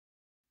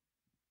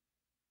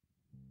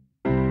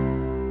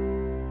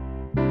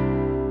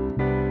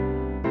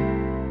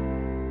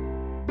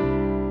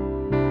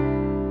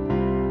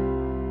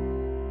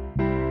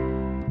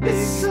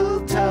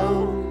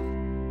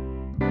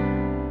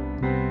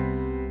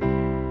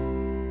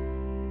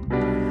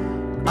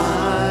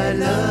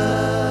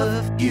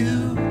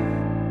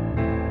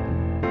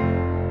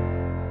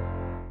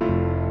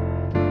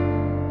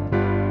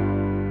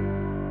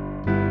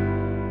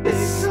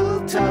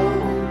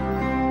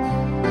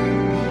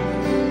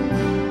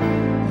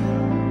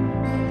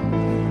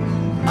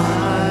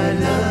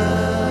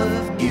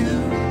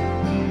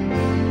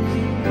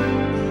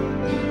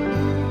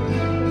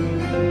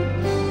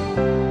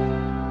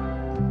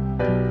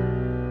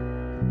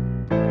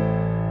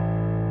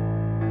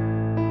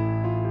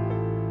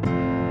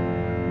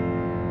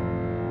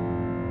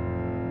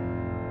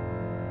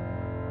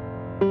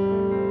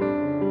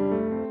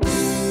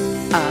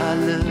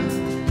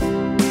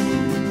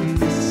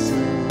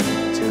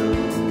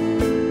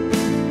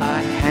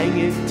hang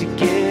it to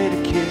get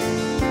a kiss.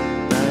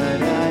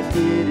 But I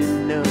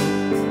didn't know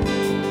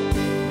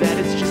that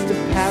it's just a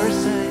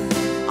parasite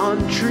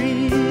on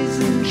trees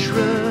and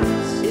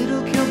shrubs.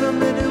 It'll kill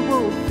them and it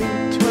won't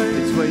think twice.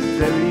 Its white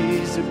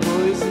berries are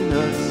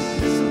poisonous.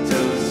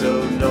 Mistletoe's so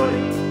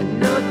naughty and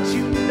not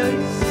too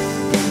nice.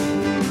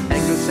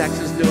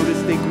 Anglo-Saxons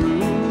noticed they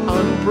grew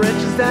on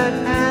branches that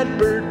had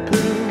bird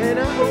poo, and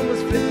I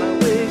almost flipped my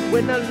wig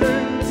when I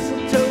learned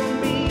mistletoe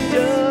means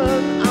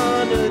up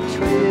on a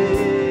twig.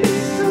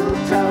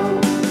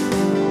 Mistletoe,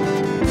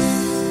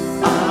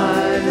 I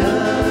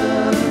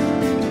love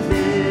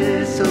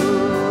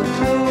mistletoe.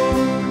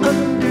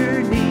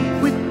 Underneath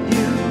with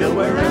you,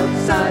 nowhere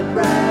else I'd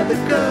rather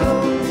go.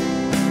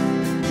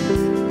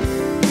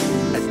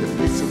 As the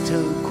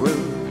mistletoe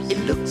grows, it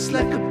looks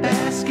like a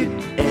basket,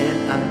 and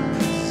I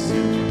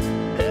presume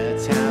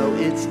that's how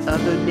its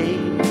other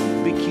name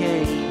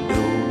became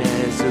known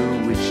as a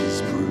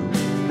witch's brew.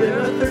 There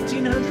are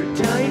 1,300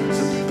 types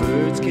of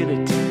birds can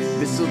attest.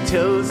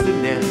 Mistletoe's the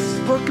nest.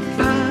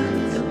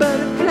 Porcupines and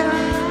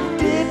butterflies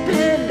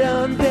depend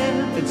on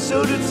them, and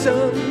so did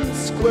some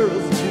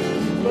squirrels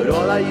too. But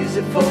all I use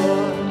it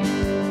for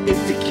is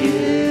to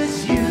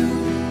kiss you.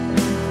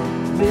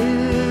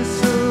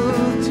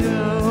 Mistletoe,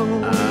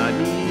 I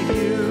need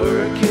you for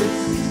a kiss.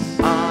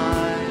 I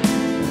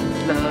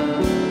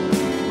love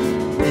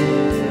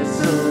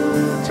mistletoe.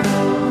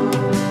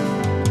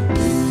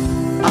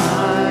 I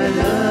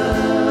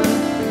love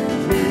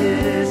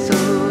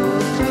mistletoe.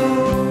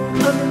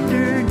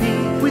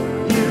 Underneath with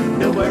you,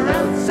 nowhere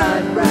else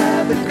I'd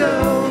rather go.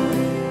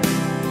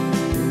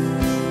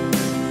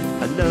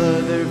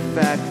 Another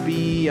fact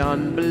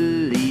beyond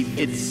belief,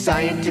 its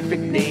scientific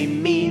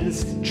name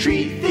means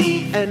tree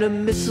thief, and a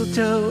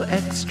mistletoe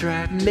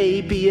extract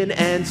may be an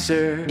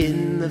answer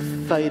in the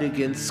fight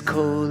against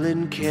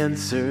colon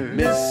cancer.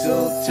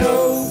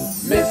 Mistletoe,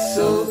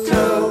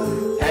 mistletoe.